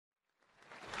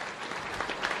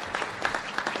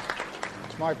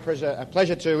my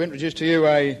pleasure to introduce to you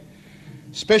a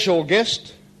special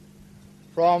guest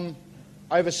from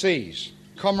overseas,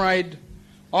 Comrade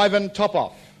Ivan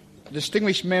Topov, a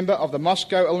distinguished member of the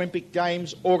Moscow Olympic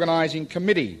Games Organising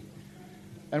Committee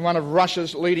and one of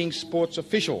Russia's leading sports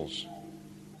officials.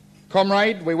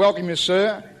 Comrade, we welcome you,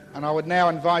 sir, and I would now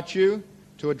invite you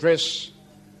to address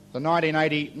the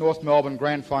 1980 North Melbourne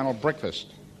Grand Final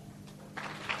breakfast.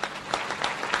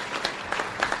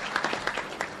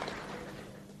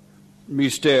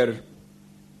 Mr.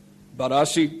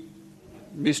 Barasi,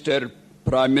 Mr.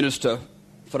 Prime Minister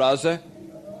Fraze,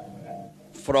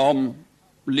 from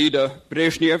Leader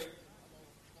Brezhnev,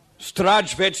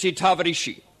 Strajvetsi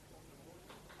Tavarishi.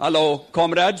 Hello,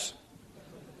 comrades.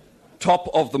 Top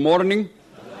of the morning.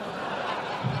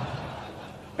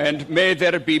 And may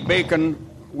there be bacon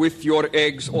with your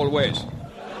eggs always.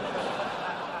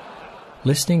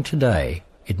 Listening today,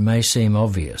 it may seem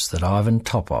obvious that Ivan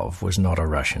Topov was not a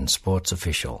Russian sports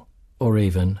official, or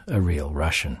even a real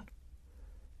Russian.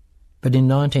 But in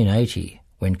 1980,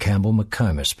 when Campbell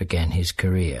McComas began his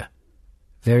career,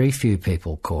 very few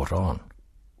people caught on.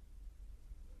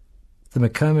 The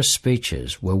McComas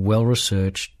speeches were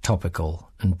well-researched, topical,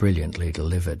 and brilliantly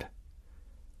delivered.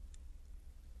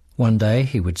 One day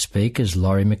he would speak as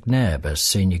Laurie McNabb, a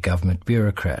senior government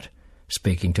bureaucrat,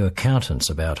 speaking to accountants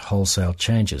about wholesale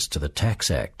changes to the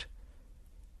Tax Act.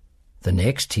 The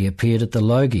next, he appeared at the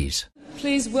Logies.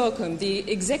 Please welcome the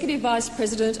Executive Vice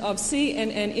President of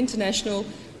CNN International,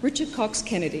 Richard Cox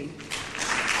Kennedy.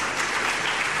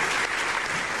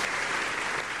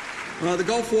 The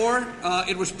Gulf War,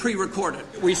 it was pre-recorded.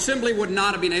 We simply would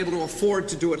not have been able to afford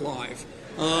to do it live.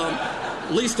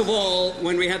 Least of all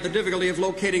when we had the difficulty of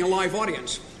locating a live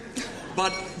audience.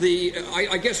 But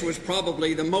I guess it was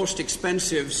probably the most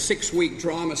expensive 6-week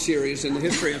drama series in the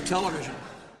history of television.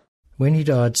 When he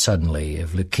died suddenly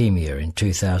of leukemia in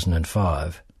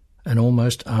 2005, an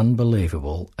almost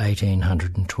unbelievable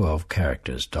 1,812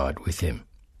 characters died with him.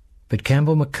 But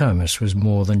Campbell McComas was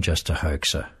more than just a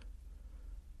hoaxer.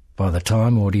 By the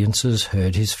time audiences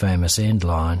heard his famous end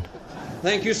line,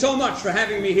 "Thank you so much for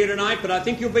having me here tonight, but I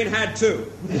think you've been had too."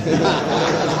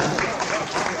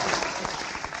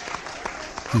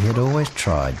 he had always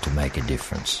tried to make a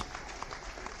difference.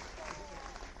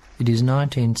 It is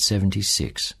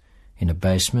 1976. In a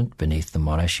basement beneath the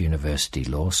Monash University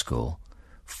Law School,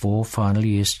 4 final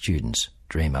year students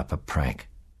dream up a prank.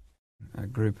 A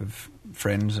group of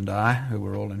friends and I, who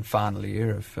were all in final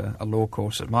year of a law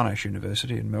course at Monash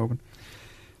University in Melbourne,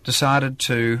 decided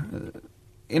to,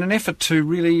 in an effort to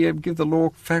really give the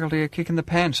law faculty a kick in the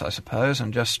pants, I suppose,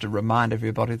 and just to remind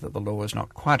everybody that the law is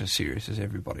not quite as serious as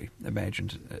everybody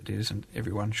imagines it is, and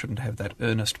everyone shouldn't have that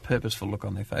earnest, purposeful look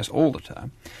on their face all the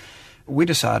time, we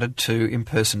decided to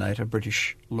impersonate a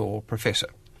British law professor.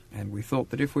 And we thought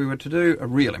that if we were to do a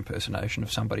real impersonation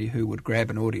of somebody who would grab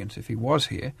an audience if he was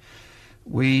here,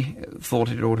 we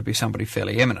thought it ought to be somebody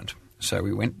fairly eminent. So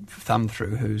we went thumbed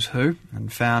through who's who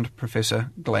and found Professor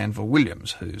Glanville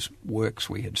Williams, whose works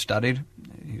we had studied.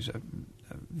 He's a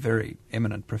very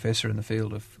eminent professor in the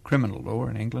field of criminal law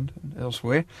in England and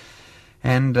elsewhere,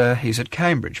 and he's at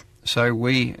Cambridge. So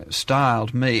we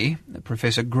styled me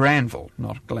Professor Granville,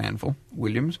 not Glanville,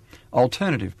 Williams,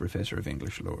 alternative professor of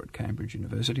English law at Cambridge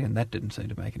University, and that didn't seem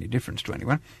to make any difference to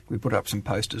anyone. We put up some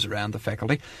posters around the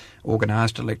faculty,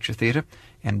 organised a lecture theatre,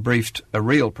 and briefed a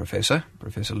real professor,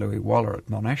 Professor Louis Waller at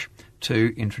Monash,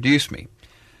 to introduce me.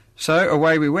 So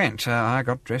away we went. I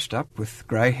got dressed up with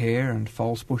grey hair and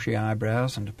false bushy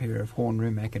eyebrows and a pair of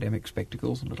horn-rim academic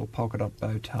spectacles and a little polka-dot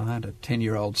bow tie and a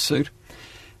 10-year-old suit.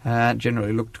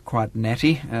 Generally looked quite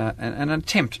natty, an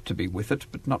attempt to be with it,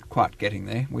 but not quite getting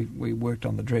there. We worked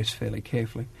on the dress fairly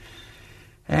carefully.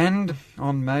 And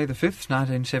on May the 5th,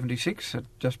 1976, at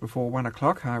just before 1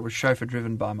 o'clock, I was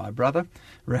chauffeur-driven by my brother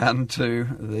round to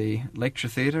the lecture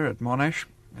theatre at Monash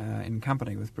in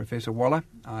company with Professor Waller.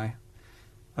 I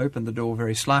opened the door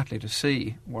very slightly to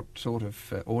see what sort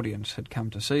of audience had come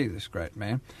to see this great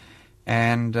man,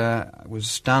 and was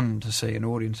stunned to see an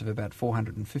audience of about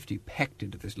 450 packed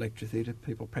into this lecture theatre,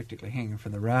 people practically hanging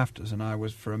from the rafters, and I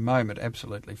was for a moment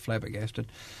absolutely flabbergasted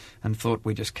and thought,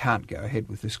 we just can't go ahead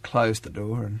with this, closed the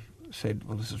door and said,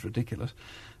 well, this is ridiculous,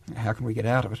 how can we get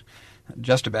out of it?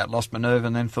 Just about lost my nerve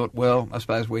and then thought, well, I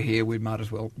suppose we're here, we might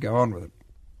as well go on with it.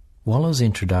 Waller's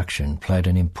introduction played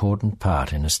an important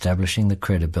part in establishing the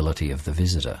credibility of the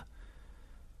visitor.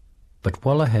 But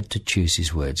Waller had to choose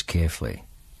his words carefully.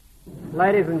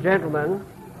 Ladies and gentlemen,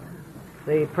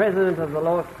 the President of the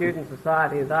Law Student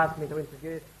Society has asked me to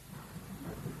introduce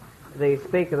the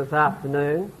speaker this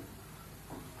afternoon.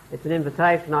 It's an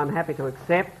invitation I'm happy to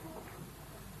accept.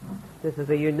 This is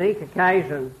a unique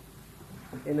occasion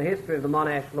in the history of the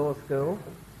Monash Law School.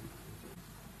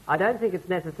 I don't think it's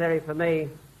necessary for me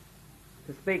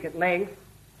to speak at length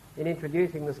in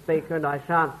introducing the speaker, and I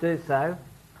shan't do so.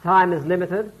 Time is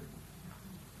limited,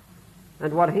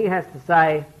 and what he has to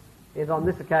say is on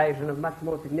this occasion of much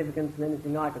more significance than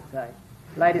anything I could say.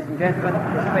 Ladies and gentlemen,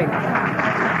 the speaker.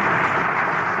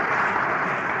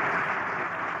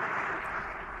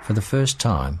 For the first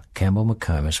time, Campbell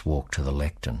McComas walked to the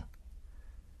lectern.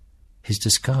 His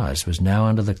disguise was now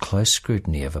under the close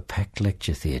scrutiny of a packed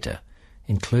lecture theatre,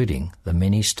 including the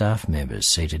many staff members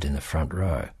seated in the front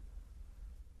row.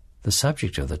 The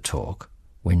subject of the talk,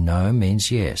 When No Means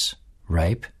Yes,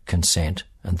 Rape, Consent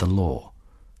and the Law,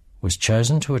 was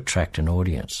chosen to attract an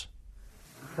audience.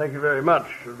 Thank you very much,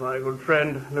 my good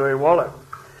friend Louis Waller.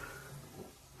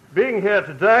 Being here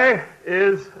today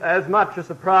is as much a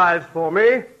surprise for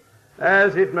me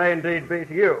as it may indeed be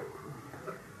to you.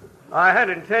 I had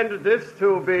intended this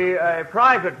to be a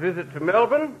private visit to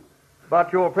Melbourne,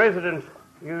 but your President,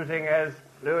 using, as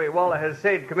Louis Waller has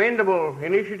said, commendable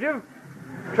initiative,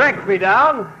 tracked me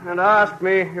down and asked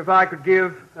me if I could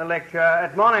give a lecture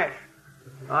at Monash.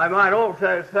 I might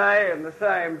also say in the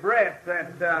same breath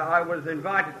that I was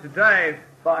invited today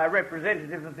by a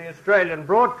representative of the Australian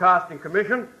Broadcasting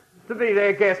Commission to be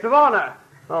their guest of honour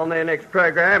on their next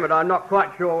program, and I'm not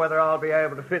quite sure whether I'll be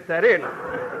able to fit that in.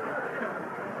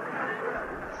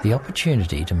 The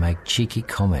opportunity to make cheeky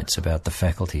comments about the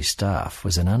faculty staff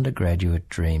was an undergraduate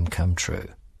dream come true.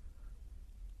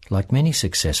 Like many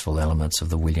successful elements of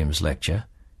the Williams lecture,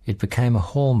 it became a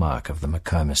hallmark of the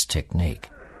McComas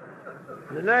technique.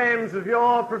 The names of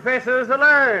your professors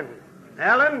alone: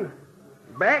 Allen,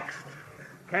 Baxt,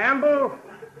 Campbell,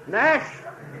 Nash,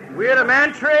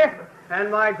 Weird-Mantry,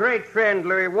 and my great friend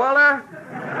Louis Waller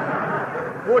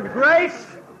would grace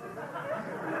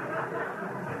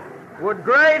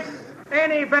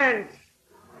any bench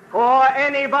or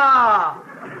any bar.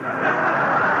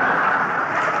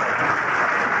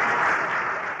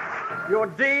 Your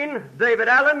dean, David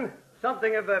Allen,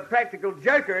 something of a practical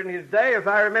joker in his day, if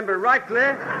I remember rightly.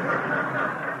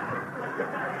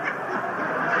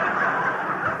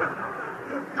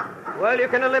 Well, you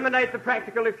can eliminate the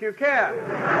practical if you care.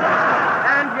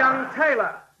 And young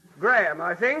Taylor, Graham,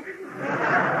 I think,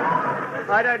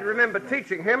 I don't remember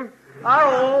teaching him, are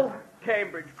all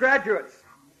Cambridge graduates.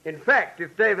 In fact,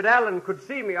 if David Allen could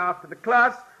see me after the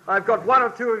class, I've got one or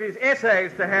two of his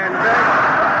essays to hand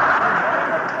back.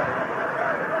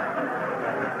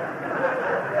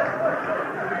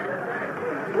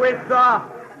 With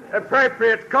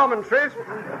appropriate commentaries.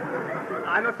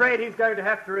 I'm afraid he's going to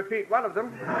have to repeat one of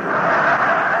them.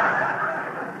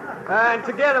 And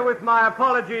together with my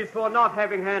apologies for not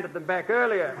having handed them back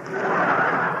earlier.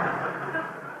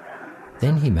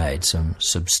 Then he made some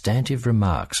substantive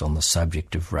remarks on the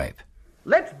subject of rape.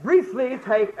 Let's briefly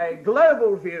take a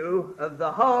global view of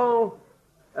the whole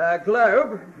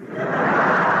globe.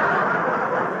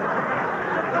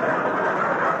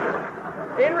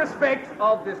 In respect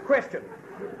of this question.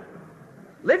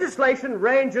 Legislation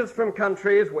ranges from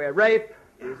countries where rape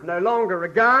is no longer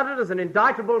regarded as an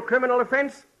indictable criminal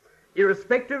offence,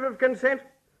 irrespective of consent,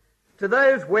 to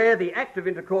those where the act of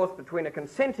intercourse between a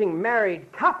consenting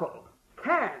married couple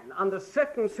can, under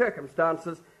certain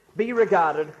circumstances, be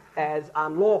regarded as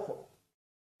unlawful.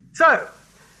 So,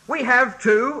 we have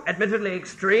two, admittedly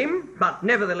extreme, but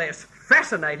nevertheless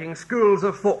fascinating schools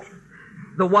of thought.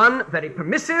 The one very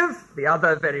permissive, the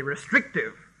other very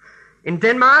restrictive. In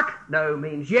Denmark, no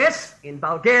means yes. In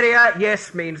Bulgaria,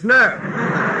 yes means no.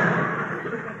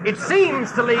 It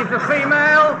seems to leave the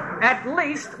female, at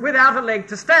least, without a leg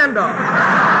to stand on.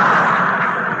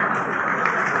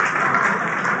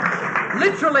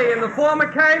 Literally in the former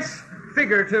case,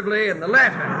 figuratively in the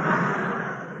latter.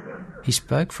 He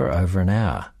spoke for over an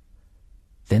hour.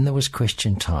 Then there was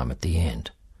question time at the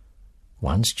end.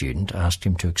 One student asked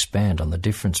him to expand on the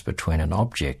difference between an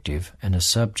objective and a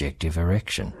subjective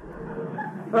erection.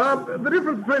 The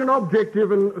difference between an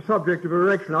objective and a subjective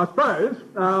erection, I suppose.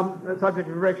 A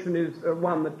subjective erection is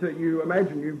one that you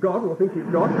imagine you've got or think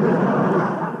you've got.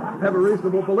 Have a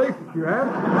reasonable belief that you have.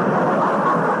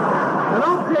 An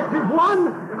objective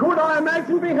one could, I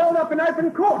imagine, be held up in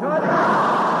open court.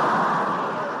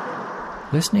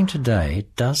 Listening today,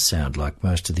 it does sound like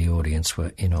most of the audience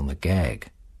were in on the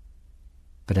gag.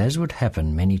 But as would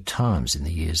happen many times in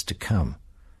the years to come,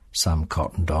 some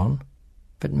cottoned on,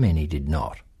 but many did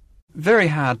not. Very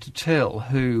hard to tell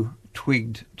who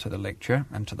twigged to the lecture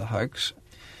and to the hoax,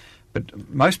 but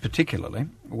most particularly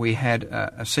we had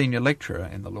a senior lecturer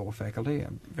in the law faculty,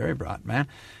 a very bright man,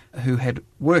 who had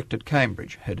worked at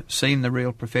Cambridge, had seen the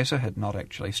real professor, had not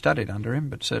actually studied under him,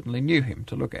 but certainly knew him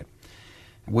to look at.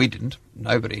 We didn't.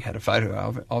 Nobody had a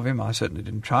photo of him. I certainly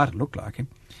didn't try to look like him.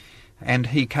 And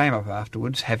he came up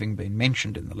afterwards, having been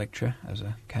mentioned in the lecture as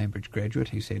a Cambridge graduate.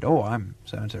 He said, "Oh, I'm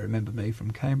so-and-so, remember me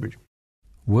from Cambridge."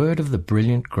 Word of the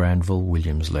brilliant Granville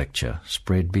Williams lecture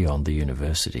spread beyond the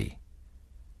university.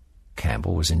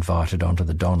 Campbell was invited onto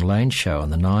the Don Lane Show on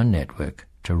the Nine Network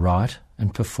to write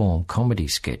and perform comedy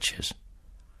sketches.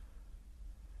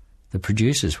 The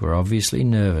producers were obviously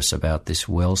nervous about this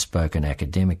well-spoken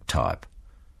academic type.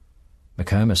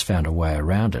 McComas found a way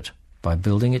around it by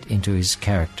building it into his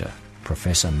character,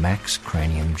 Professor Max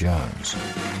Cranium Jones.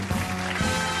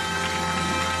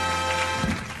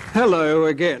 Hello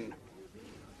again.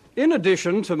 In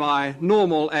addition to my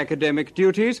normal academic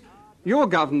duties, your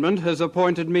government has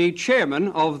appointed me chairman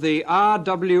of the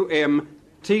RWM-TBEC,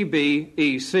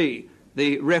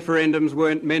 the Referendums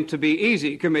Weren't Meant to Be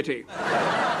Easy Committee.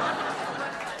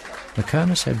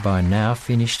 McComas had by now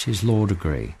finished his law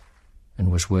degree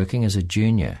and was working as a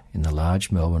junior in the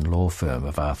large Melbourne law firm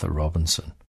of Arthur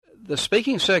Robinson. The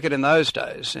speaking circuit in those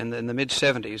days, in the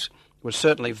mid-70s, was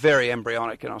certainly very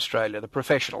embryonic in Australia, the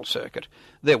professional circuit.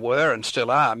 There were, and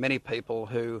still are, many people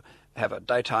who have a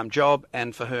daytime job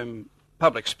and for whom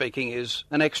public speaking is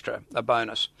an extra, a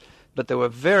bonus. But there were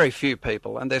very few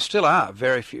people, and there still are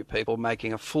very few people,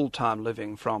 making a full-time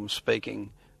living from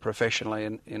speaking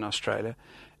professionally in Australia.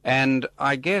 And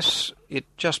I guess it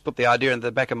just put the idea in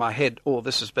the back of my head, oh,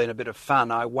 this has been a bit of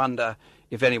fun, I wonder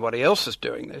if anybody else is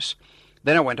doing this.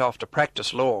 Then I went off to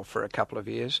practice law for a couple of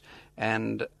years,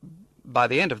 and by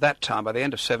the end of that time, by the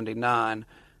end of 79,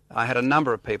 I had a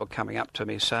number of people coming up to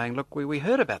me saying, look, we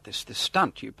heard about this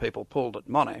stunt you people pulled at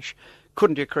Monash.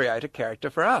 Couldn't you create a character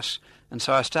for us? And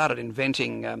so I started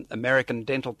inventing American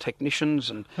dental technicians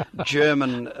and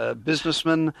German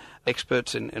businessmen,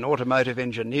 experts in automotive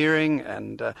engineering,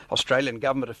 and Australian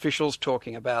government officials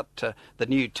talking about the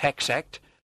new Tax Act.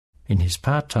 In his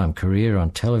part-time career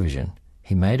on television,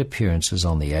 he made appearances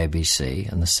on the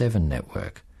ABC and the Seven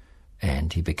Network,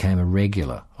 and he became a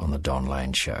regular on the Don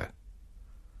Lane Show.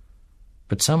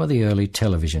 But some of the early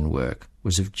television work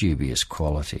was of dubious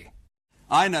quality.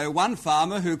 I know one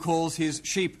farmer who calls his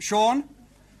sheep Sean,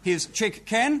 his chick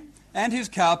Ken, and his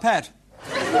cow Pat.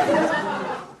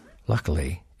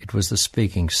 Luckily, it was the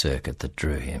speaking circuit that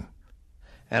drew him.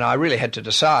 And I really had to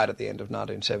decide at the end of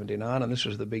 1979, and this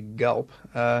was the big gulp,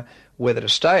 whether to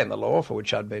stay in the law, for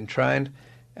which I'd been trained,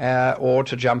 or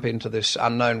to jump into this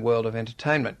unknown world of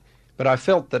entertainment. But I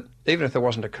felt that even if there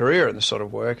wasn't a career in this sort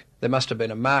of work, there must have been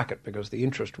a market because the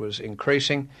interest was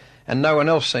increasing and no one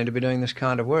else seemed to be doing this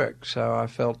kind of work. So I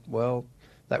felt, well,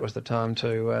 that was the time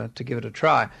to give it a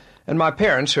try. And my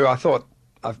parents, who I thought,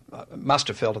 I must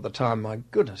have felt at the time, my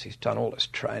goodness, he's done all this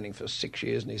training for 6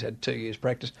 years and he's had 2 years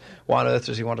practice. Why on earth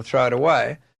does he want to throw it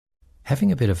away?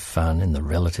 Having a bit of fun in the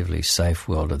relatively safe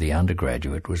world of the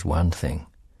undergraduate was one thing.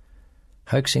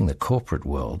 Hoaxing the corporate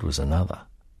world was another.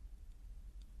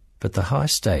 But the high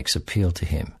stakes appealed to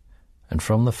him, and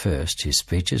from the first his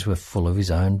speeches were full of his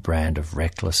own brand of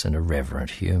reckless and irreverent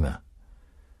humour.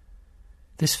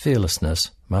 This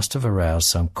fearlessness must have aroused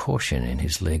some caution in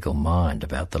his legal mind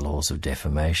about the laws of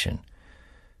defamation,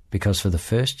 because for the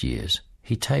first years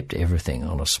he taped everything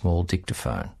on a small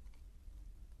dictaphone.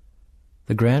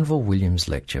 The Granville Williams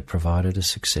lecture provided a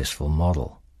successful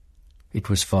model. It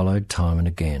was followed time and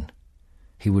again.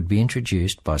 He would be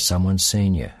introduced by someone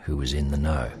senior who was in the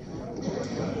know.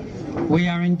 We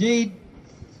are indeed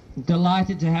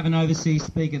delighted to have an overseas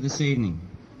speaker this evening.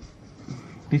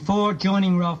 Before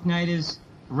joining Ralph Nader's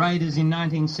Raiders in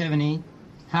 1970,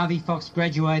 Harvey Fox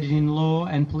graduated in law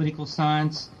and political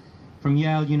science from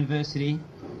Yale University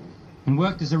and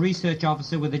worked as a research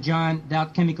officer with the giant Dow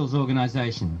Chemicals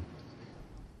organisation.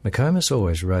 McComas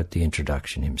always wrote the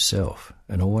introduction himself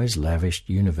and always lavished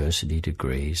university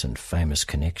degrees and famous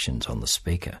connections on the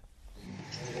speaker.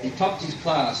 He topped his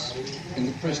class in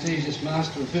the prestigious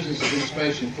Master of Business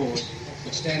Administration course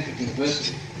at Stanford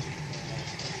University.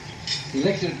 He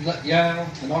lectured at Yale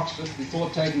and Oxford before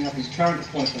taking up his current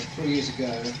appointment 3 years ago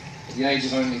at the age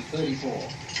of only 34.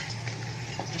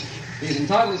 He has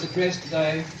entitled his address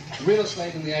today, Real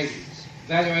Estate in the 80s,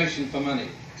 Valuation for Money.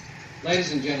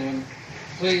 Ladies and gentlemen,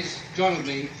 please join with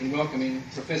me in welcoming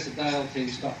Professor Dale T.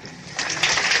 Stockton.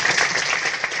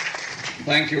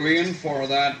 Thank you, Ian, for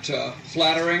that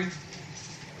flattering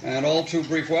and all too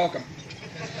brief welcome.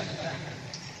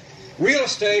 Real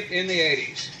estate in the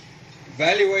 80s.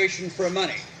 Valuation for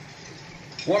money.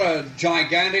 What a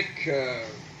gigantic,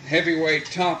 heavyweight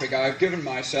topic I've given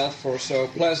myself for so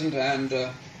pleasant and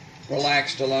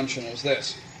relaxed a luncheon as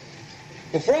this.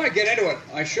 Before I get into it,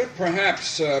 I should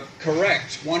perhaps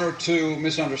correct one or two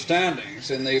misunderstandings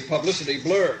in the publicity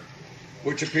blurb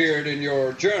which appeared in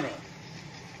your journal.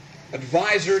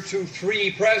 Advisor to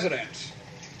 3 presidents.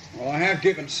 Well, I have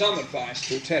given some advice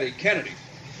to Teddy Kennedy.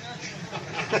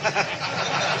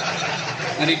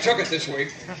 And he took it this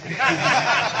week.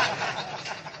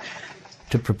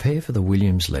 To prepare for the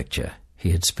Williams lecture,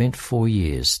 he had spent 4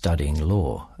 years studying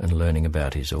law and learning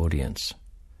about his audience.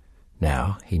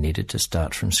 Now he needed to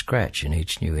start from scratch in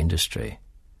each new industry.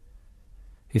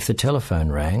 If the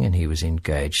telephone rang and he was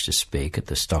engaged to speak at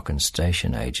the Stock and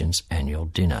Station Agents' annual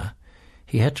dinner,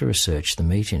 he had to research the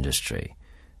meat industry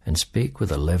and speak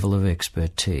with a level of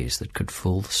expertise that could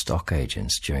fool the stock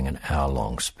agents during an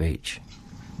hour-long speech.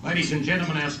 Ladies and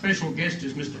gentlemen, our special guest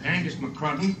is Mr. Angus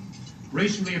McCrudden,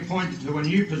 recently appointed to a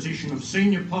new position of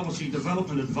Senior Policy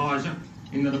Development Advisor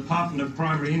in the Department of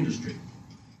Primary Industry.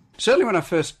 Certainly when I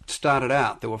first started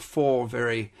out, there were 4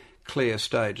 very clear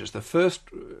stages. The first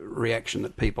reaction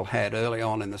that people had early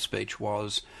on in the speech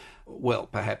was, well,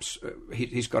 perhaps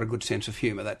he's got a good sense of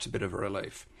humour, that's a bit of a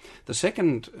relief. The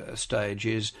second stage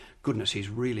is, goodness, he's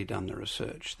really done the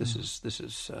research. This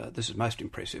is most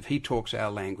impressive. He talks our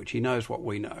language. He knows what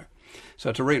we know. So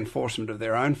it's a reinforcement of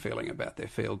their own feeling about their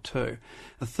field too.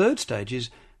 The third stage is,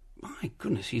 my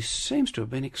goodness, he seems to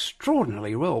have been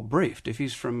extraordinarily well briefed. If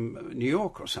he's from New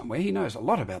York or somewhere, he knows a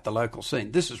lot about the local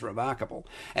scene. This is remarkable.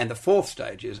 And the fourth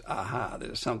stage is, aha,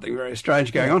 there's something very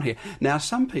strange going on here. Now,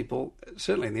 some people,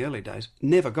 certainly in the early days,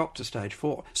 never got to stage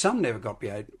 4. Some never got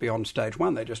beyond stage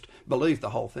 1. They just believed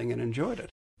the whole thing and enjoyed it.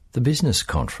 The business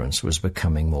conference was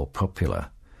becoming more popular,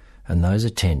 and those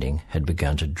attending had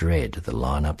begun to dread the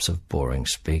lineups of boring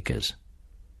speakers.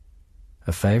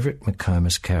 A favourite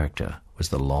McComas character was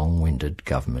the long-winded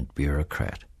government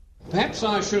bureaucrat. Perhaps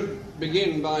I should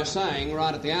begin by saying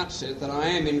right at the outset that I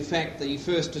am in fact the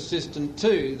first assistant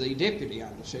to the Deputy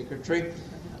Under-Secretary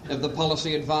of the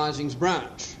Policy Advisings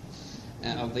Branch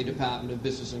of the Department of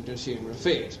Business and Consumer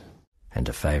Affairs. And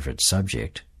a favourite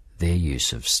subject, their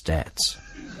use of stats.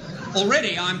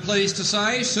 Already, I'm pleased to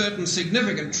say, certain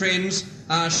significant trends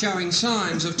are showing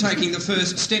signs of taking the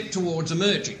first step towards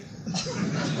emerging.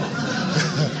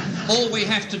 All we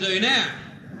have to do now,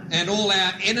 and all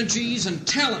our energies and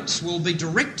talents will be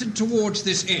directed towards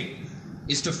this end,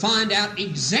 is to find out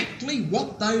exactly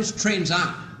what those trends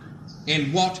are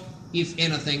and what, if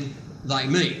anything, they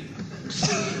mean.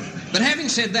 But having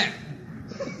said that,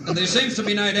 and there seems to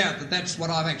be no doubt that that's what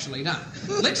I've actually done,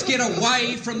 let's get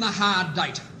away from the hard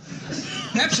data.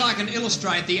 Perhaps I can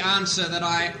illustrate the answer that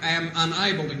I am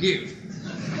unable to give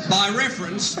by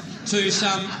reference to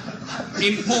some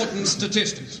important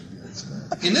statistics.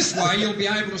 In this way, you'll be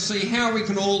able to see how we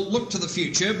can all look to the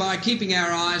future by keeping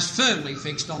our eyes firmly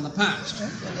fixed on the past.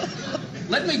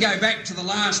 Let me go back to the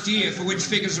last year for which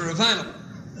figures are available.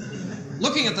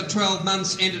 Looking at the 12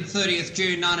 months ended 30th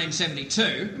June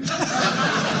 1972...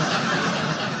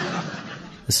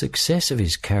 The success of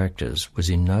his characters was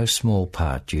in no small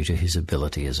part due to his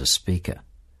ability as a speaker.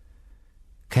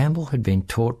 Campbell had been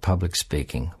taught public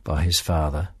speaking by his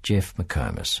father, Jeff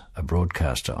McComas, a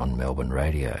broadcaster on Melbourne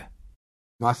radio.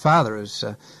 My father is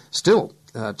still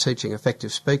teaching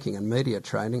effective speaking and media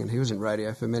training, and he was in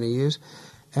radio for many years.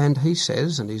 And he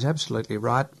says, and he's absolutely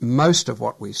right, most of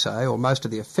what we say, or most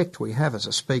of the effect we have as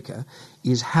a speaker,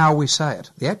 is how we say it.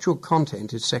 The actual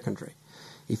content is secondary.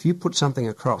 If you put something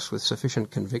across with sufficient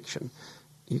conviction,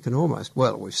 you can almost,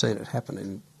 well, we've seen it happen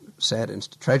in sad,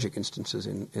 tragic instances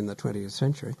in the 20th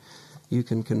century, you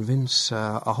can convince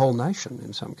a whole nation,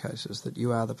 in some cases, that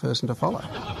you are the person to follow.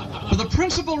 But the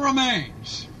principle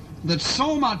remains that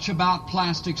so much about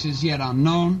plastics is yet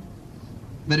unknown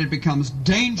that it becomes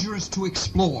dangerous to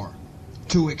explore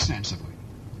too extensively.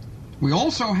 We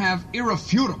also have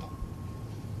irrefutable,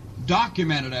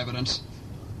 documented evidence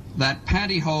that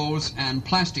pantyhose and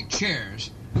plastic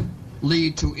chairs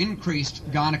lead to increased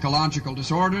gynecological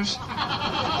disorders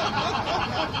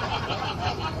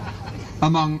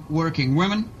among working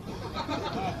women,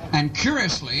 and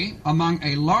curiously, among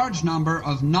a large number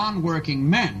of non-working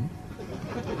men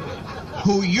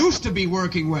who used to be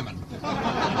working women.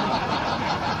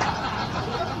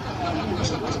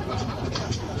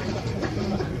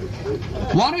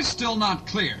 What is still not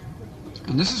clear,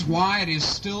 and this is why it is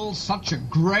still such a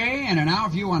grey and, in our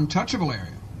view, untouchable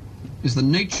area, is the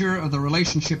nature of the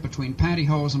relationship between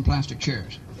pantyhose and plastic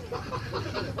chairs.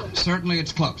 Certainly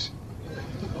it's close.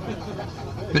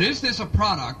 But is this a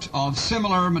product of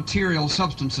similar material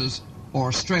substances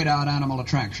or straight-out animal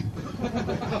attraction?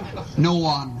 No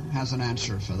one has an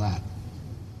answer for that.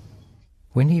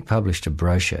 When he published a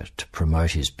brochure to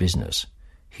promote his business,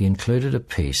 he included a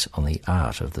piece on the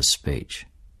art of the speech.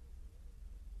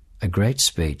 A great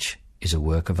speech is a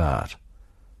work of art.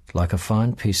 Like a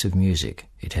fine piece of music,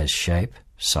 it has shape,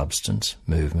 substance,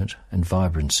 movement, and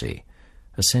vibrancy,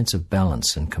 a sense of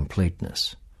balance and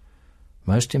completeness.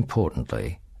 Most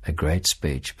importantly, a great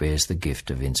speech bears the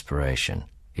gift of inspiration.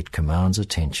 It commands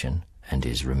attention and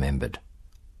is remembered.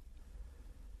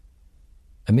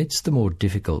 Amidst the more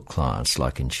difficult clients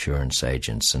like insurance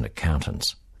agents and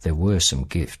accountants, there were some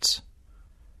gifts.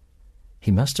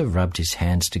 He must have rubbed his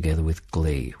hands together with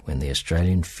glee when the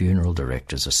Australian Funeral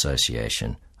Directors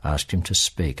Association asked him to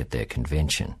speak at their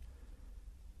convention.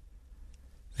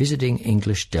 Visiting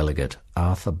English delegate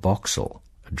Arthur Boxall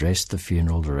addressed the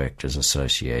Funeral Directors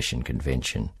Association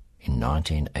convention in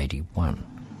 1981.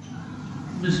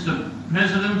 Mr.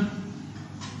 President,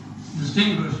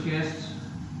 distinguished guests,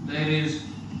 ladies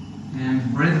and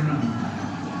brethren,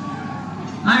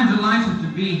 I'm delighted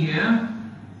to be here.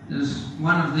 As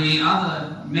one of the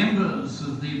other members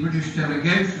of the British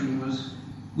delegation was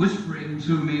whispering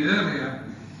to me earlier,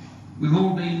 we've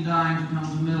all been dying to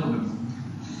come to Melbourne.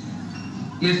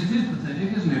 Yes, it is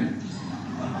pathetic, isn't it?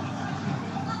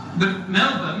 But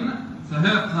Melbourne, for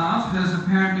her part, has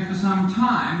apparently for some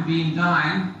time been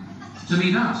dying to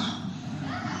meet us.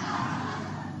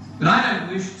 But I don't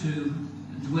wish to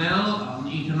dwell on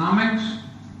economics.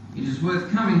 It is worth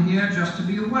coming here just to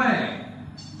be away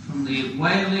from the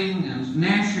wailing and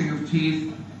gnashing of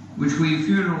teeth which we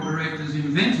funeral directors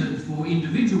invented for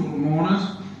individual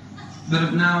mourners, but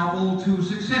have now all too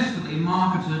successfully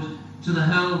marketed to the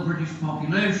whole British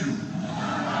population.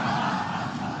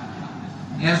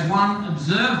 As one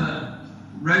observer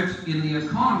wrote in The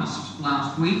Economist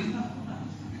last week,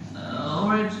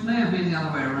 or it may have been the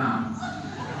other way around.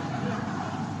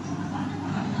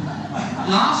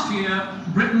 Last year,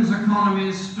 Britain's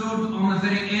economy stood on the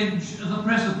very edge of the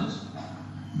precipice.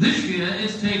 This year,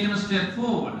 it's taken a step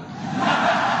forward.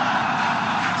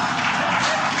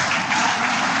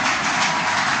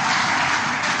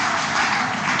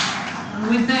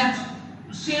 With that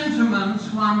sentiment,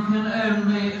 one can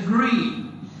only agree,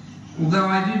 although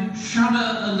I did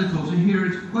shudder a little to hear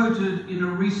it quoted in a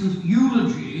recent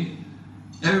eulogy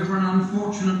over an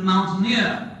unfortunate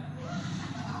mountaineer.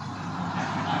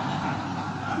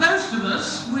 Most of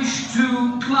us wish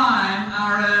to climb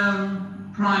our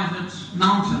own private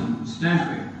mountains, don't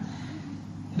we?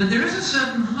 But there is a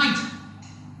certain height,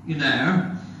 you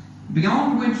know,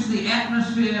 beyond which the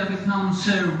atmosphere becomes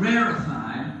so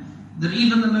rarefied that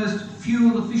even the most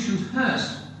fuel-efficient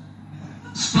hearse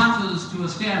splutters to a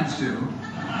standstill,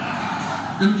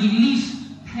 and the least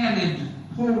pallid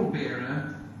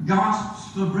pallbearer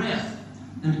gasps for breath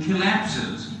and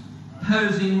collapses,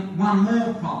 posing one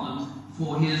more problem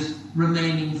for his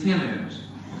remaining fellows.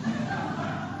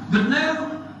 But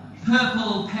no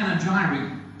purple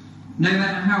panegyric, no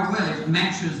matter how well it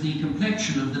matches the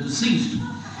complexion of the deceased,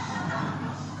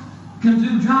 can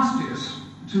do justice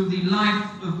to the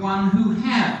life of one who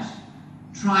has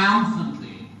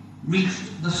triumphantly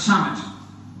reached the summit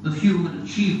of human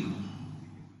achievement.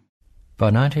 By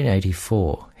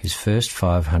 1984, his first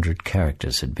 500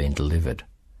 characters had been delivered.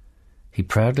 He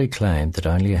proudly claimed that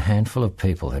only a handful of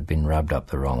people had been rubbed up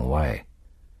the wrong way.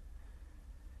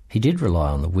 He did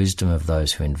rely on the wisdom of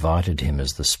those who invited him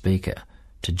as the speaker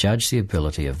to judge the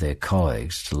ability of their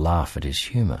colleagues to laugh at his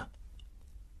humour.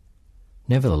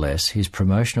 Nevertheless, his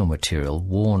promotional material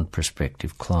warned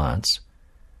prospective clients.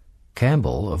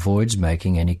 Campbell avoids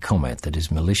making any comment that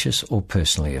is malicious or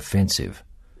personally offensive.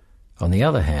 On the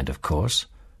other hand, of course,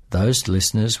 those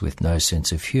listeners with no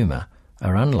sense of humour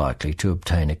are unlikely to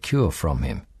obtain a cure from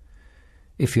him.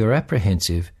 If you're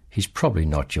apprehensive, he's probably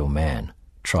not your man.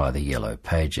 Try the Yellow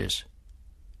Pages.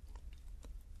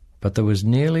 But there was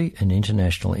nearly an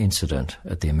international incident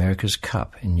at the America's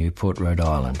Cup in Newport, Rhode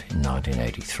Island in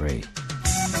 1983.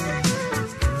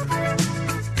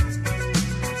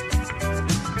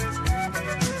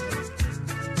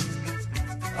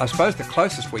 I suppose the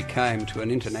closest we came to an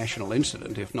international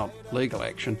incident, if not legal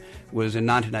action, was in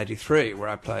 1983, where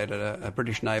I played a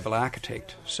British naval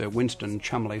architect, Sir Winston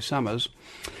Chumley-Summers,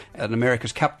 at an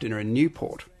America's Cup dinner in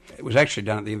Newport. It was actually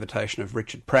done at the invitation of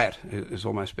Richard Pratt, who has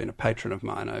almost been a patron of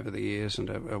mine over the years and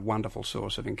a wonderful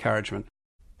source of encouragement.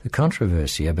 The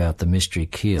controversy about the mystery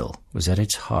keel was at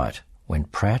its height when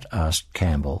Pratt asked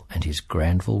Campbell and his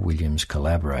Granville Williams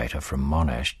collaborator from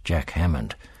Monash, Jack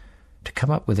Hammond, to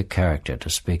come up with a character to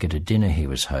speak at a dinner he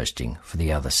was hosting for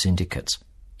the other syndicates,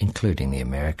 including the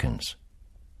Americans.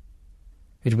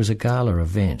 It was a gala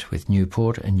event with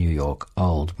Newport and New York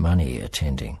old money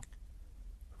attending.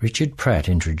 Richard Pratt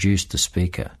introduced the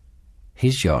speaker.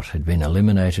 his yacht had been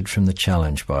eliminated from the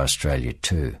challenge by Australia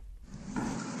too.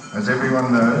 As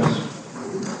everyone knows,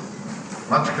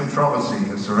 much controversy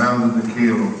has surrounded the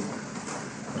keel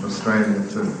of Australia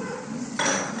too.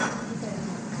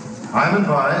 I am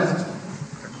advised,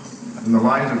 in the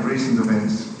light of recent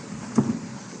events,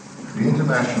 the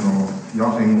International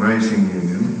Yachting Racing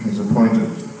Union has appointed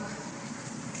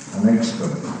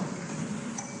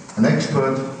an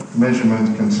expert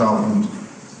measurement consultant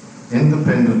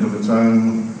independent of its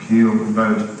own keel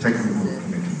boat technical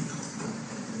committee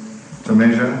to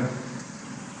measure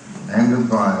and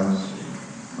advise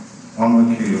on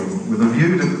the keel with a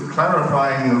view to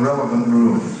clarifying the relevant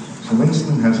rules. Sir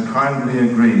Winston has kindly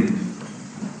agreed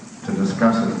to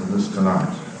discuss it with us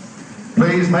tonight.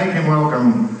 Please make him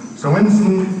welcome Sir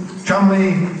Winston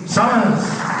Chumley Summers.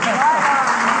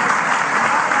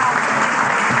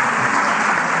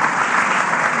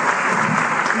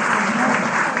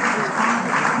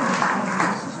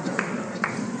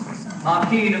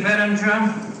 Marquis de Berenger,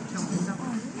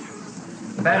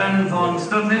 Baron von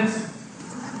Studlitz,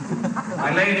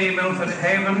 My Lady Milford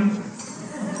Haven,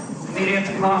 immediate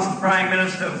past Prime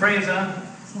Minister Fraser,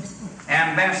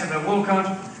 Ambassador Woolcott,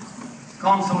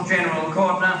 Consul General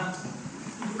Cordner,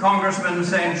 Congressman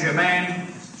St. Germain,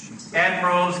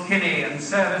 Admirals Kinney and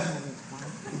Service,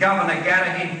 Governor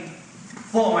Gallagher,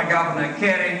 former Governor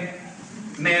Carey,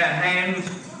 Mayor Haynes,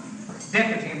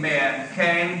 Deputy Mayor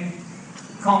Kane,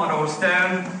 Commodore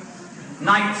Stone,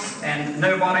 knights and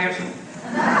nobodies,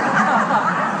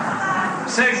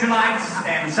 socialites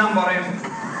and somebodies,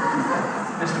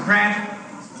 Mr. Pratt,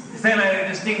 fellow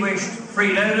distinguished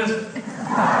freeloaders,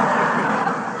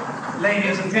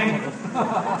 ladies and gentlemen.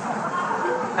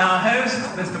 Our host,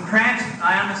 Mr. Pratt,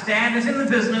 I understand, is in the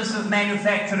business of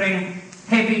manufacturing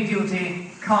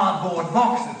heavy-duty cardboard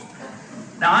boxes.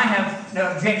 Now, I have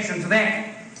no objection to that.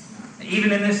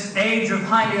 Even in this age of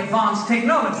highly advanced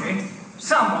technology,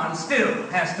 someone still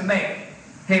has to make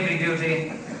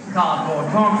heavy-duty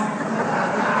cardboard boxes.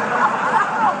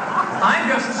 I'm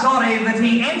just sorry that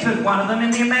he entered one of them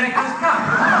in the America's Cup.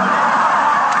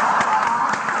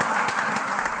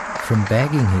 From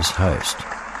bagging his host,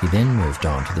 he then moved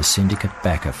on to the syndicate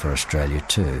backer for Australia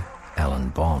too, Alan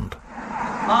Bond.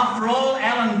 After all,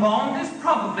 Alan Bond is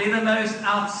probably the most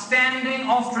outstanding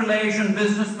Australasian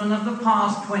businessman of the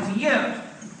past 20 years.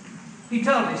 He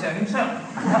told me so himself.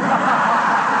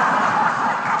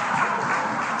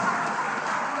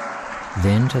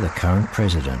 Then to the current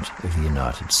President of the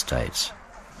United States.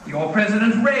 Your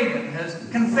President Reagan has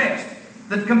confessed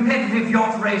that competitive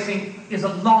yacht racing is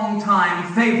a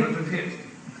long-time favourite of his.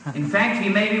 In fact, he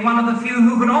may be one of the few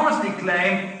who could honestly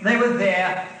claim they were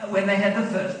there when they had the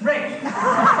first race.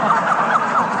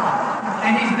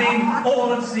 And he's been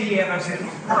all at sea ever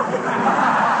since.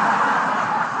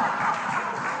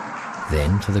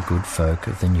 Then to the good folk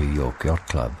of the New York Yacht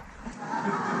Club.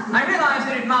 I realise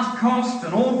that it must cost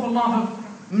an awful lot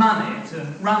of money to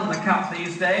run the Cup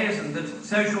these days, and that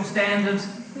social standards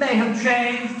may have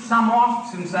changed somewhat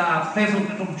since our pleasant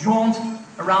little jaunt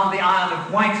around the Isle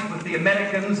of Wight with the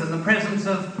Americans in the presence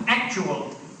of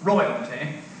actual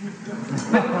royalty.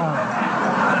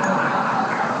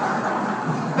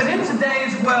 But in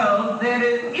today's world,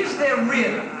 is there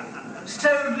really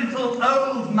so little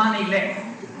old money left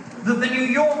that the New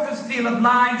Yorkers feel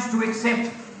obliged to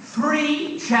accept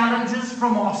 3 challenges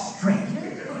from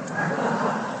Australia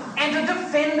and a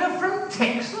defender from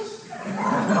Texas?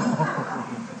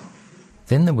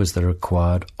 Then there was the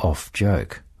required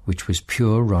off-joke, which was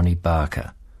pure Ronnie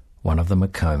Barker, one of the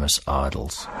McComas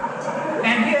idols.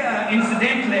 And here,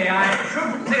 incidentally, I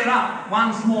should clear up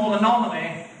one small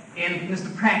anomaly in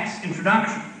Mr. Pratt's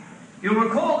introduction. You'll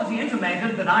recall that he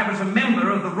intimated that I was a member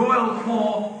of the Royal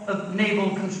Corps of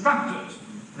Naval Constructors,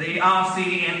 the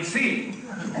RCNC.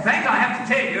 In fact, I have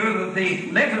to tell you that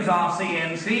the letters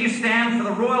RCNC stand for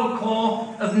the Royal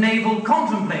Corps of Naval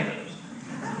Contemplators.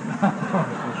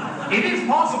 It is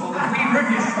possible that we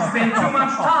British spend too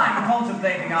much time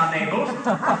contemplating our navals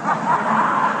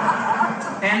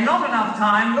and not enough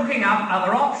time looking up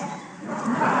other options.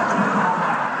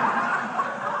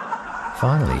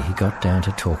 Finally, he got down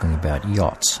to talking about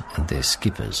yachts and their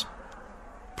skippers.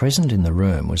 Present in the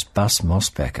room was Bus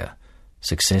Mosbacher,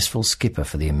 successful skipper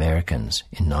for the Americans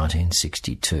in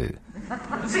 1962.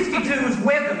 62's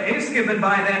Weatherly, skippered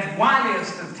by that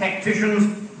wiliest of tacticians,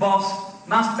 Boss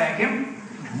Mustbacher,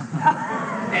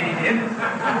 and he did,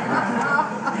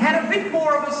 had a bit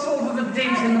more of a sort of a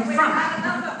dent in the front.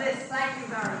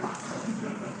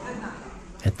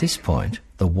 At this point,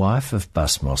 the wife of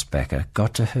Bus Mosbacher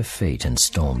got to her feet and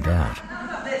stormed out.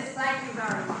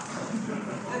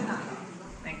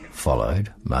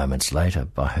 followed moments later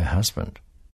by her husband.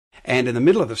 And in the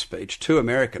middle of the speech, two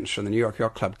Americans from the New York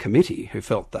Yacht Club committee, who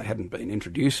felt they hadn't been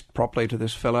introduced properly to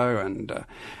this fellow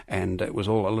and it was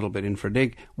all a little bit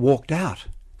infra-dig, walked out,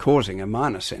 causing a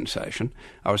minor sensation.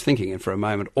 I was thinking for a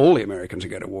moment, all the Americans are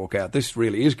going to walk out. This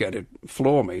really is going to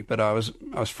floor me. But I was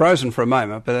frozen for a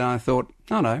moment, but then I thought,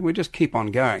 oh no, we just keep on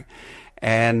going.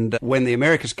 And when the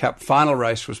America's Cup final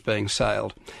race was being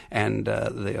sailed and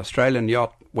the Australian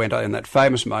yacht went in that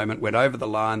famous moment, went over the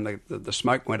line, the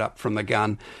smoke went up from the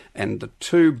gun, and the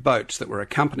two boats that were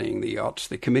accompanying the yachts,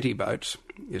 the committee boats,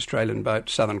 the Australian boat,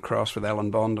 Southern Cross with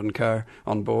Alan Bond and co.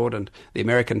 on board, and the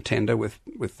American tender with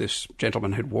this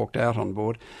gentleman who'd walked out on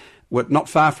board, were not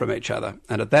far from each other.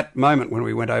 And at that moment when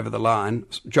we went over the line,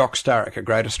 Jock Sturrock, a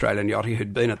great Australian yachty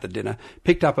who'd been at the dinner,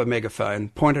 picked up a megaphone,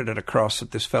 pointed it across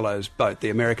at this fellow's boat, the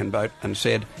American boat, and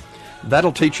said,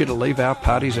 "That'll teach you to leave our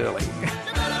parties early."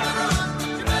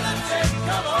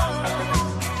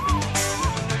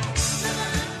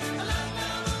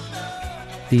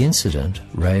 The incident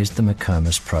raised the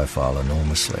McComas profile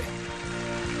enormously.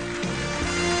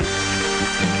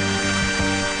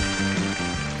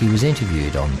 He was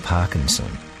interviewed on Parkinson.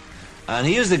 And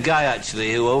he was the guy,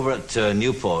 actually, who over at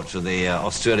Newport for the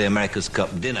Australia-America's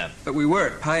Cup dinner. But we were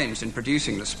at pains in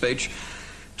producing the speech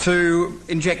to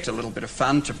inject a little bit of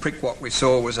fun, to prick what we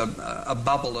saw was a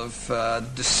bubble of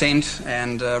dissent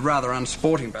and rather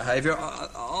unsporting behaviour.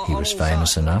 He was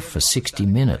famous enough for 60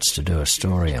 Minutes to do a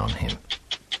story on him.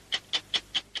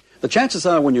 The chances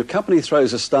are when your company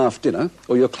throws a staff dinner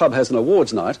or your club has an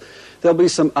awards night, there'll be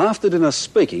some after-dinner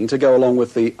speaking to go along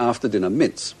with the after-dinner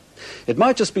mints. It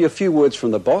might just be a few words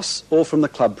from the boss or from the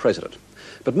club president.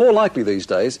 But more likely these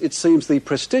days, it seems the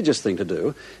prestigious thing to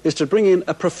do is to bring in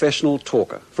a professional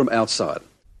talker from outside.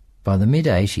 By the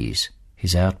mid-80s,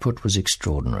 his output was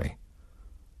extraordinary.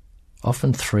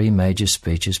 Often 3 major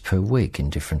speeches per week in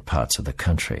different parts of the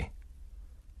country.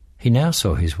 He now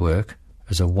saw his work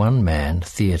as a one-man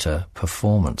theatre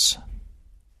performance.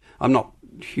 I'm not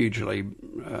hugely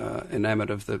enamoured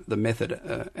of the method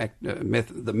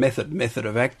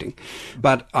of acting,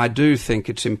 but I do think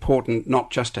it's important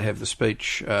not just to have the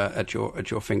speech at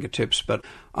your fingertips, but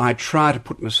I try to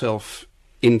put myself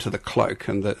into the cloak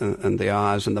and the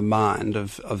eyes and the mind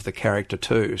of the character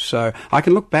too. So I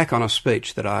can look back on a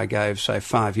speech that I gave, say,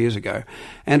 5 years ago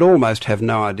and almost have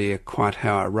no idea quite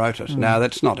how I wrote it. Now,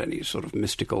 that's not any sort of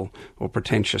mystical or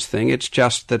pretentious thing. It's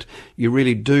just that you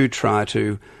really do try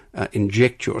to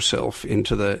inject yourself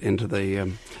into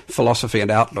the philosophy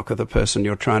and outlook of the person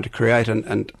you're trying to create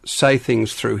and say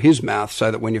things through his mouth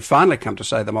so that when you finally come to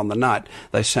say them on the night,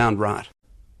 they sound right.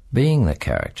 Being the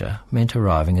character meant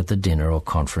arriving at the dinner or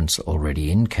conference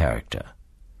already in character.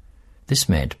 This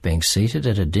meant being seated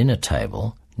at a dinner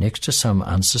table next to some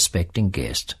unsuspecting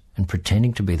guest and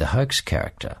pretending to be the hoax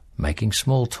character, making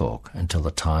small talk until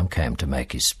the time came to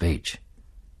make his speech.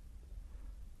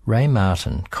 Ray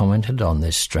Martin commented on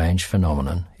this strange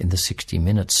phenomenon in the 60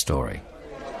 Minutes story.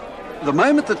 The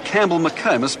moment that Campbell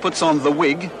McComas puts on the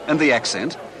wig and the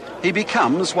accent, he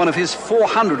becomes one of his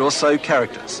 400 or so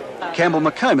characters. Campbell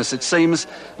McComas, it seems,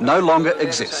 no longer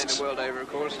exists.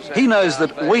 He knows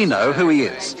that we know who he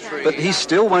is, but he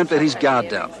still won't let his guard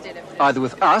down, either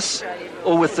with us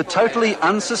or with the totally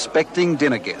unsuspecting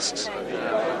dinner guests.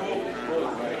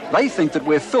 They think that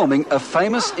we're filming a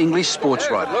famous English sports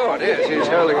writer. Lord, yes, he's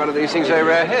holding one of these things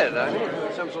over our head.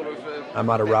 I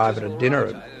might arrive at a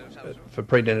dinner for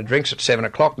pre-dinner drinks at 7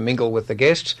 o'clock, mingle with the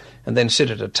guests, and then sit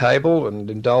at a table and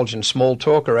indulge in small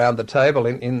talk around the table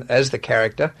as the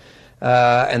character,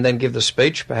 and then give the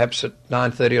speech perhaps at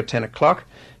 9:30 or 10 o'clock.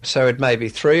 So it may be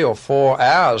 3 or 4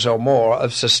 hours or more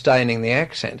of sustaining the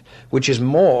accent, which is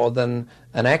more than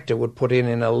an actor would put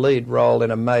in a lead role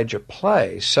in a major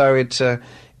play. So it's a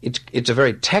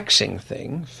very taxing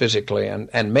thing, physically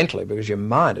and mentally, because your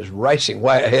mind is racing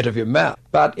way ahead of your mouth.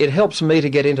 But it helps me to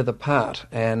get into the part,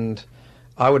 and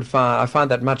I find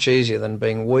that much easier than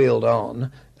being wheeled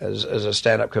on, as a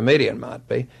stand-up comedian might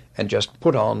be, and just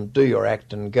put on, do your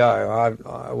act and go.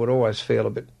 I would always feel a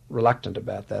bit reluctant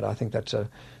about that. I think it's a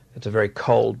very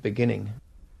cold beginning.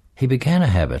 He began a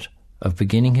habit of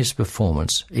beginning his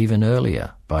performance even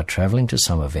earlier by travelling to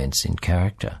some events in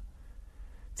character.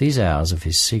 These hours of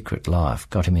his secret life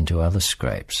got him into other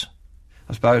scrapes.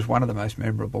 I suppose one of the most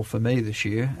memorable for me this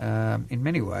year, in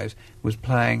many ways, was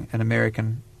playing an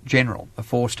American general, a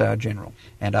 4-star general.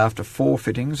 And after 4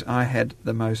 fittings, I had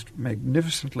the most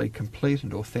magnificently complete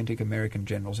and authentic American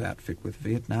general's outfit with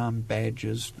Vietnam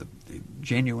badges, the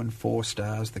genuine 4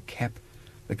 stars, the cap,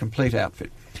 the complete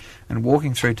outfit. And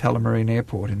walking through Tullamarine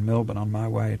Airport in Melbourne on my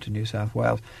way to New South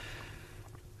Wales,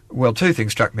 Well, two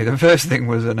things struck me. The first thing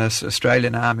was an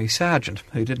Australian Army sergeant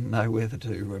who didn't know whether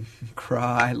to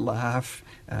cry, laugh,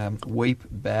 weep,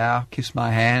 bow, kiss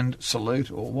my hand,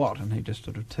 salute, or what, and he just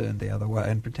sort of turned the other way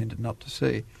and pretended not to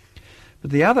see.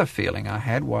 But the other feeling I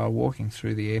had while walking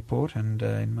through the airport and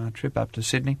in my trip up to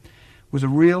Sydney was a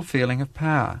real feeling of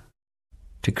power.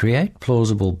 To create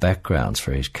plausible backgrounds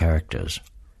for his characters,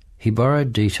 he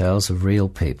borrowed details of real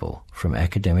people from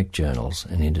academic journals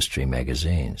and industry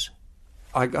magazines.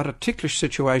 I got a ticklish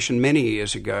situation many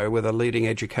years ago with a leading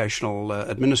educational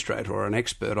administrator or an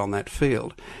expert on that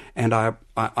field, and I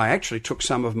actually took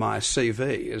some of my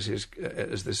CV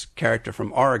as this character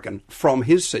from Oregon from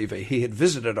his CV. He had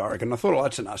visited Oregon. I thought, oh,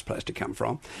 that's a nice place to come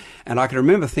from. And I can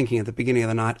remember thinking at the beginning of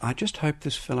the night, I just hope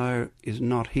this fellow is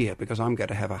not here because I'm going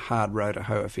to have a hard row to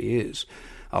hoe if he is.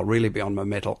 I'll really be on my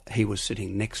mettle. He was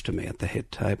sitting next to me at the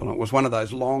head table. And it was one of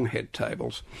those long head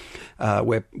tables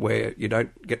where you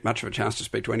don't get much of a chance to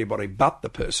speak to anybody but the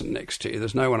person next to you.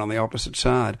 There's no one on the opposite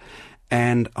side.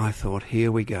 And I thought,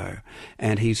 here we go.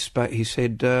 And he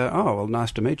said, oh, well,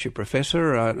 nice to meet you,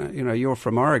 Professor. You're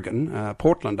from Oregon,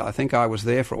 Portland, I think. I was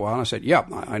there for a while. And I said, yeah,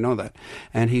 I know that.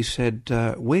 And he said,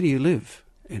 where do you live?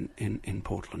 In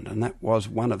Portland, and that was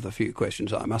one of the few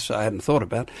questions I must say I hadn't thought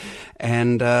about.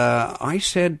 And I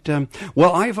said,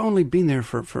 well, I've only been there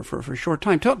for a short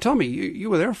time. Tell me, you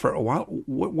were there for a while.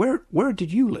 Where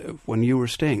did you live when you were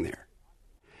staying there?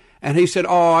 And he said,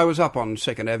 oh, I was up on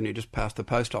 2nd Avenue, just past the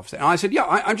post office there. And I said, yeah,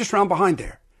 I'm just round behind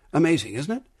there. Amazing,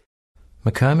 isn't it?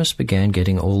 McComas began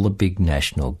getting all the big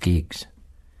national gigs.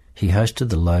 He hosted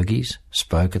the Logies,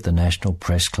 spoke at the National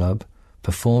Press Club,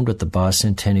 performed at the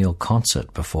bicentennial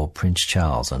concert before Prince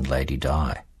Charles and Lady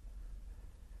Di.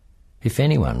 If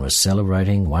anyone was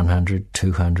celebrating 100,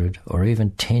 200, or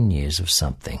even 10 years of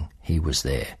something, he was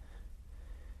there.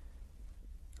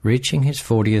 Reaching his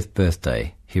 40th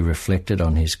birthday, he reflected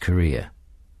on his career.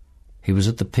 He was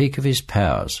at the peak of his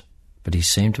powers, but he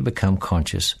seemed to become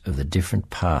conscious of the different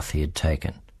path he had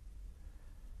taken.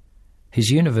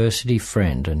 His university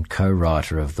friend and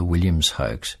co-writer of the Williams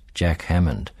hoax, Jack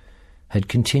Hammond, had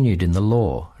continued in the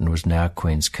law and was now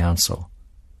Queen's Counsel.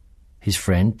 His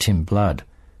friend Tim Blood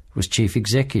was chief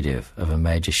executive of a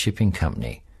major shipping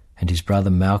company, and his brother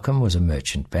Malcolm was a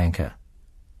merchant banker.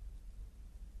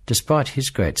 Despite his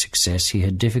great success, he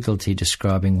had difficulty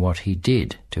describing what he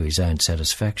did to his own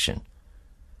satisfaction.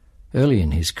 Early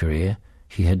in his career,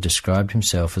 he had described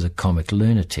himself as a comic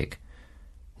lunatic.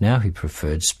 Now he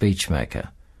preferred speechmaker.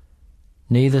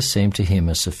 Neither seemed to him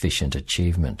a sufficient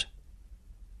achievement.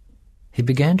 He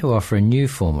began to offer a new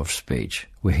form of speech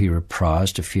where he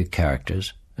reprised a few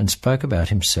characters and spoke about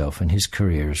himself and his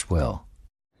career as well.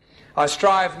 I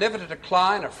strive never to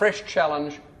decline a fresh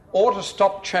challenge or to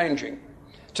stop changing.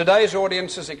 Today's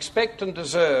audiences expect and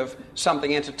deserve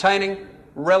something entertaining,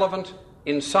 relevant,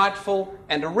 insightful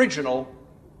and original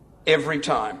every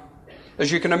time.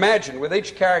 As you can imagine, with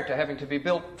each character having to be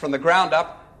built from the ground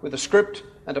up with a script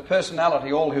and a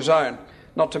personality all his own,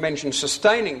 not to mention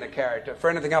sustaining the character for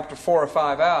anything up to 4 or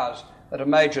 5 hours at a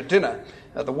major dinner,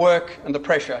 the work and the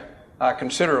pressure are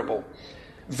considerable.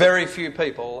 Very few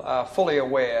people are fully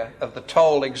aware of the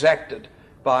toll exacted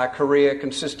by a career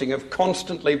consisting of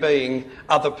constantly being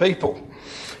other people.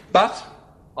 But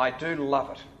I do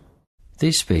love it.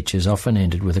 These speeches often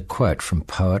ended with a quote from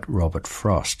poet Robert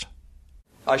Frost.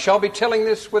 I shall be telling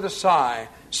this with a sigh,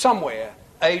 somewhere,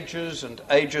 ages and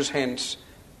ages hence,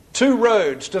 2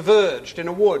 roads diverged in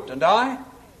a wood, and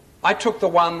I took the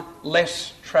one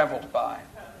less travelled by,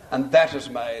 and that has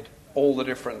made all the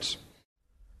difference.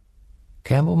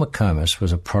 Campbell McComas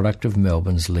was a product of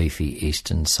Melbourne's leafy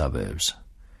eastern suburbs.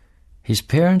 His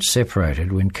parents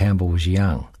separated when Campbell was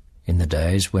young, in the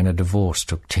days when a divorce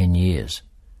took 10 years.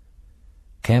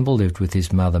 Campbell lived with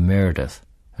his mother Meredith,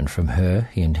 and from her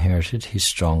he inherited his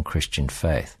strong Christian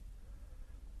faith.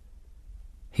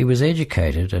 He was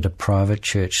educated at a private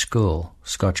church school,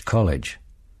 Scotch College,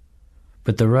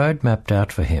 but the road mapped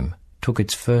out for him took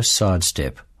its first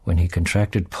sidestep when he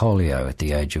contracted polio at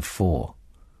the age of 4.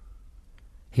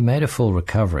 He made a full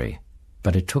recovery,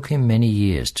 but it took him many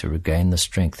years to regain the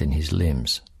strength in his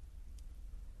limbs.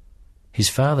 His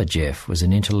father, Jeff, was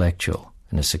an intellectual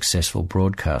and a successful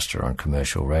broadcaster on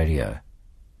commercial radio.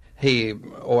 He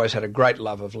always had a great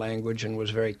love of language and was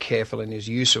very careful in his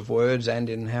use of words and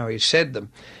in how he said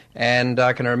them. And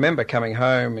I can remember coming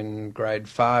home in grade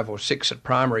 5 or 6 at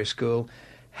primary school,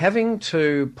 having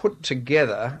to put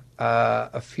together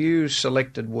a few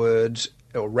selected words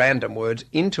or random words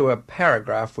into a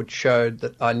paragraph which showed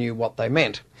that I knew what they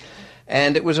meant.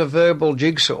 And it was a verbal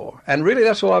jigsaw. And really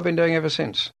that's all I've been doing ever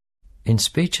since. In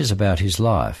speeches about his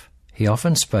life, he He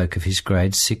often spoke of his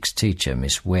grade 6 teacher,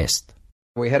 Miss West.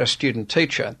 We had a student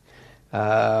teacher,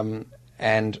 and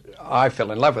I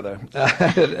fell in love with her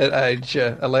at age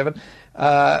 11.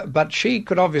 But she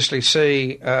could obviously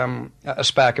see a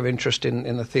spark of interest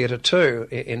in the theatre too,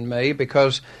 in me,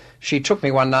 because she took me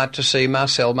one night to see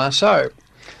Marcel Marceau.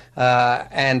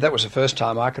 And that was the first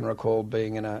time I can recall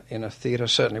being in a theatre,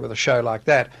 certainly with a show like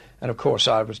that. And of course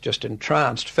I was just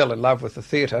entranced, fell in love with the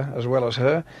theatre as well as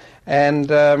her. And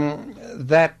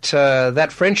that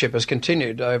friendship has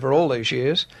continued over all these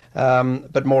years.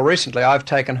 But more recently I've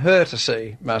taken her to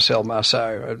see Marcel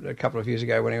Marceau a couple of years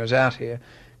ago when he was out here,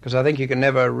 because I think you can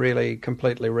never really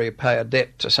completely repay a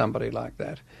debt to somebody like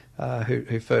that,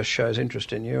 who first shows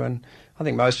interest in you. And I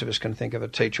think most of us can think of a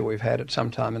teacher we've had at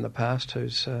some time in the past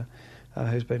who's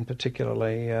been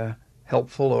particularly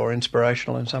helpful or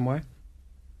inspirational in some way.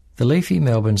 The leafy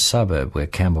Melbourne suburb where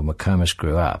Campbell McComas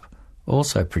grew up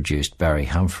also produced Barry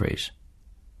Humphries.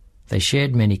 They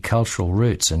shared many cultural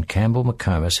roots, and Campbell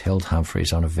McComas held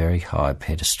Humphries on a very high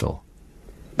pedestal.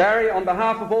 Barry, on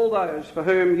behalf of all those for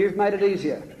whom you've made it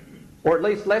easier, or at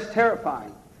least less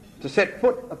terrifying, to set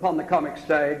foot upon the comic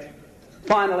stage,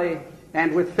 finally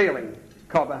and with feeling,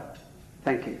 Cobber,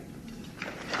 thank you.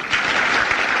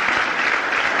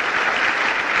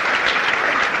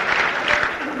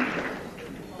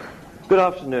 Good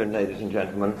afternoon, ladies and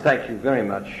gentlemen. Thank you very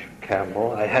much,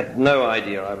 Campbell. I had no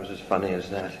idea I was as funny as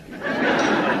that,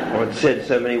 or had said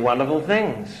so many wonderful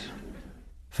things.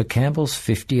 For Campbell's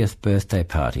 50th birthday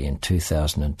party in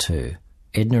 2002,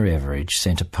 Edna Everage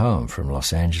sent a poem from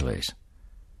Los Angeles,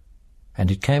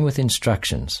 and it came with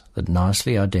instructions that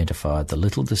nicely identified the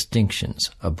little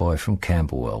distinctions a boy from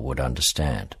Camberwell would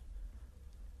understand.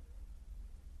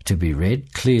 To be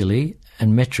read clearly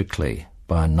and metrically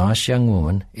by a nice young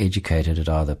woman educated at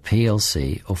either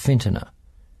PLC or Fintona,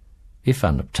 if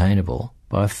unobtainable,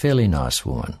 by a fairly nice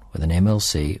woman with an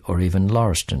MLC or even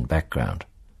Lauriston background.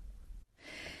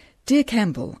 Dear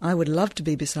Campbell, I would love to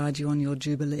be beside you on your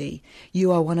Jubilee.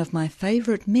 You are one of my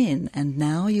favourite men, and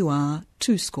now you are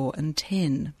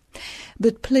 70.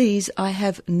 But please, I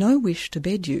have no wish to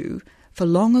bed you, for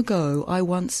long ago I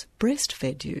once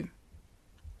breastfed you.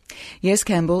 Yes,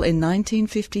 Campbell, in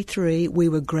 1953 we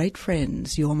were great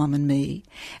friends, your mum and me,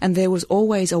 and there was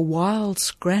always a wild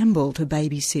scramble to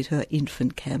babysit her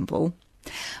infant Campbell.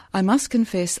 I must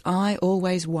confess I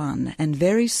always won, and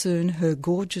very soon her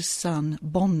gorgeous son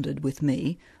bonded with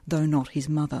me, though not his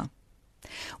mother.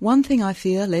 One thing I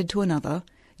fear led to another.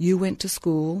 You went to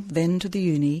school, then to the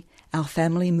uni. Our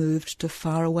family moved to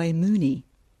faraway Mooney.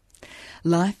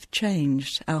 Life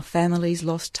changed, our families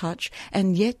lost touch,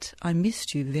 and yet I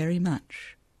missed you very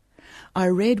much. I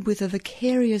read with a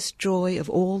vicarious joy of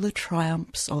all the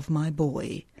triumphs of my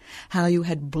boy, how you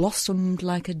had blossomed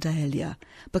like a dahlia,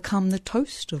 become the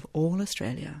toast of all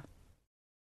Australia.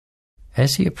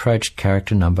 As he approached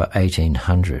character number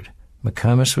 1800,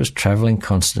 McComas was travelling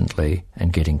constantly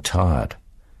and getting tired.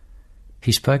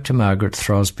 He spoke to Margaret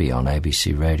Throsby on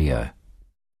ABC Radio.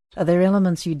 Are there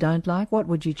elements you don't like? What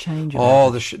would you change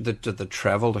about it? The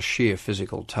travel, the sheer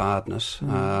physical tiredness.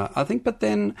 I think, but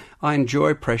then I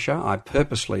enjoy pressure. I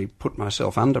purposely put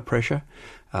myself under pressure.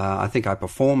 I think I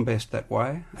perform best that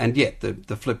way. And yet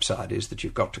the flip side is that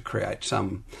you've got to create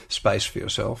some space for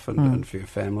yourself and for your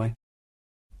family.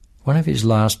 One of his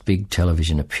last big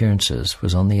television appearances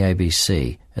was on the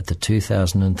ABC at the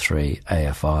 2003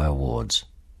 AFI Awards.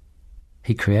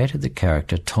 He created the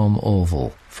character Tom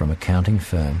Orville from accounting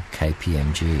firm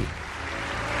KPMG.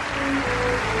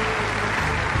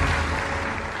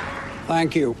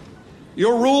 Thank you.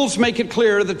 Your rules make it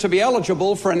clear that to be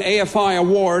eligible for an AFI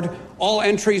award, all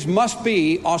entries must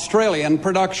be Australian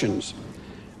productions.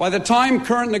 By the time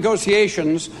current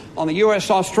negotiations on the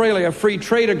US-Australia Free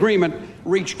Trade Agreement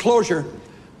reach closure,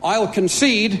 I'll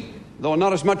concede, though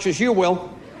not as much as you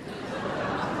will,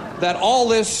 that all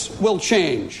this will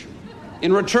change.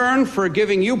 In return for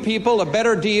giving you people a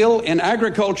better deal in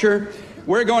agriculture,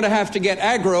 we're going to have to get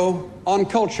aggro on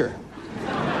culture.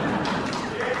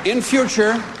 In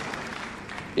future,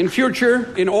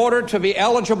 in order to be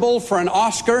eligible for an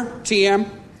Oscar, TM,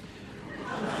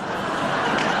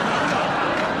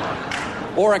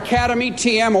 or Academy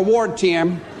TM Award,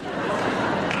 TM,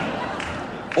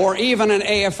 or even an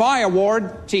AFI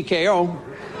Award, TKO,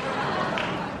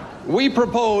 we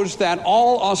propose that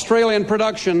all Australian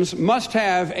productions must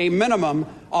have a minimum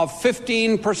of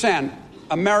 15%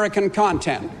 American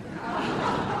content.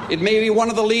 It may be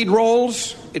one of the lead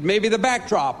roles, it may be the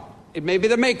backdrop, it may be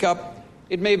the makeup,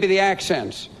 it may be the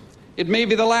accents, it may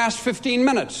be the last 15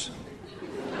 minutes.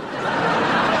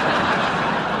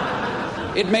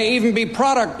 It may even be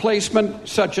product placement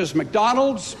such as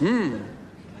McDonald's,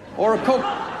 or a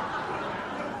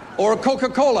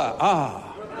Coca-Cola.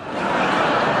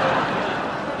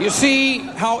 You see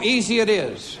how easy it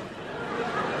is.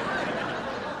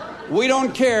 We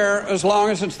don't care as long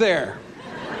as it's there.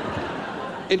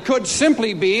 It could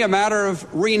simply be a matter of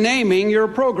renaming your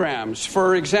programs.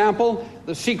 For example,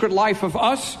 The Secret Life of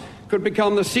Us could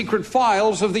become The Secret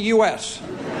Files of the U.S.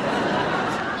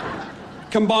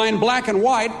 Combine black and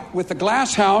white with The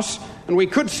Glass House, and we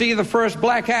could see the first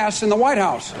black ass in the White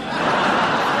House.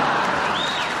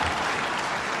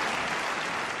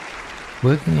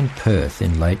 Working in Perth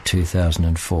in late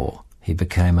 2004, he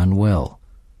became unwell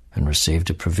and received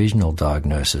a provisional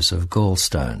diagnosis of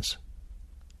gallstones.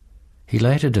 He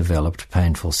later developed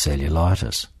painful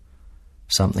cellulitis.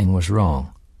 Something was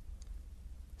wrong.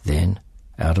 Then,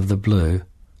 out of the blue,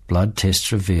 blood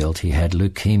tests revealed he had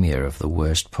leukemia of the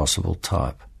worst possible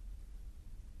type.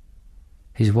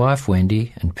 His wife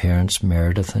Wendy and parents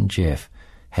Meredith and Jeff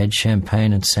had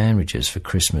champagne and sandwiches for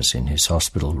Christmas in his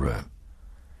hospital room.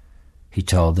 He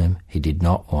told them he did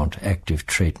not want active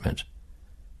treatment.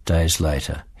 Days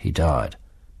later, he died.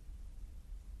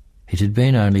 It had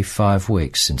been only 5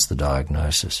 weeks since the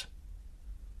diagnosis.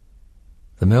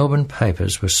 The Melbourne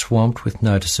papers were swamped with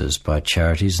notices by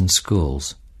charities and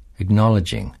schools,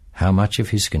 acknowledging how much of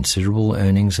his considerable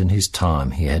earnings and his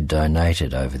time he had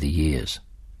donated over the years.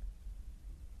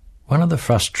 One of the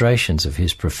frustrations of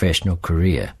his professional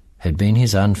career had been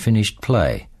his unfinished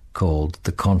play called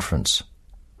The Conference.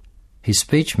 His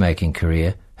speech-making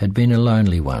career had been a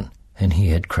lonely one, and he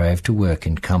had craved to work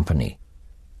in company.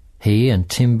 He and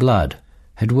Tim Blood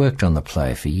had worked on the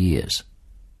play for years.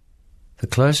 The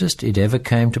closest it ever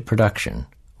came to production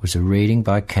was a reading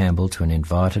by Campbell to an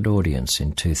invited audience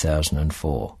in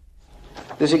 2004.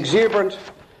 This exuberant,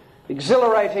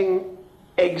 exhilarating,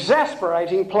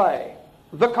 exasperating play,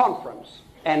 The Conference,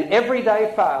 an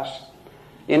everyday farce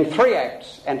in 3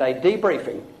 acts and a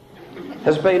debriefing,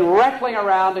 has been rattling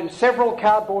around in several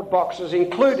cardboard boxes,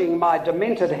 including my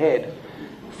demented head,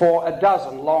 for a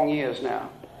dozen long years now.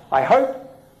 I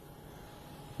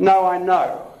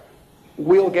know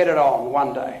we'll get it on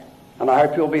one day, and I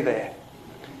hope you'll be there.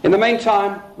 In the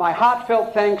meantime, my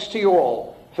heartfelt thanks to you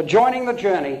all for joining the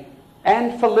journey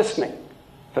and for listening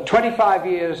for 25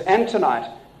 years and tonight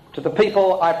to the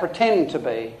people I pretend to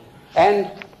be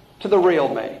and to the real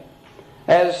me.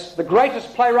 As the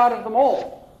greatest playwright of them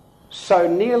all so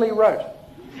nearly wrote,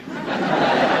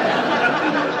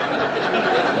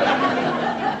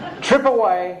 trip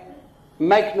away,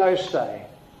 make no stay.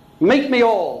 Meet me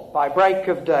all by break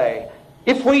of day.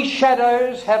 If we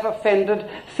shadows have offended,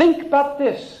 think but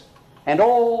this, and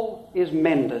all is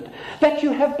mended, that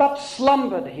you have but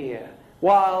slumbered here,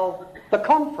 while the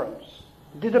conference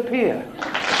did appear.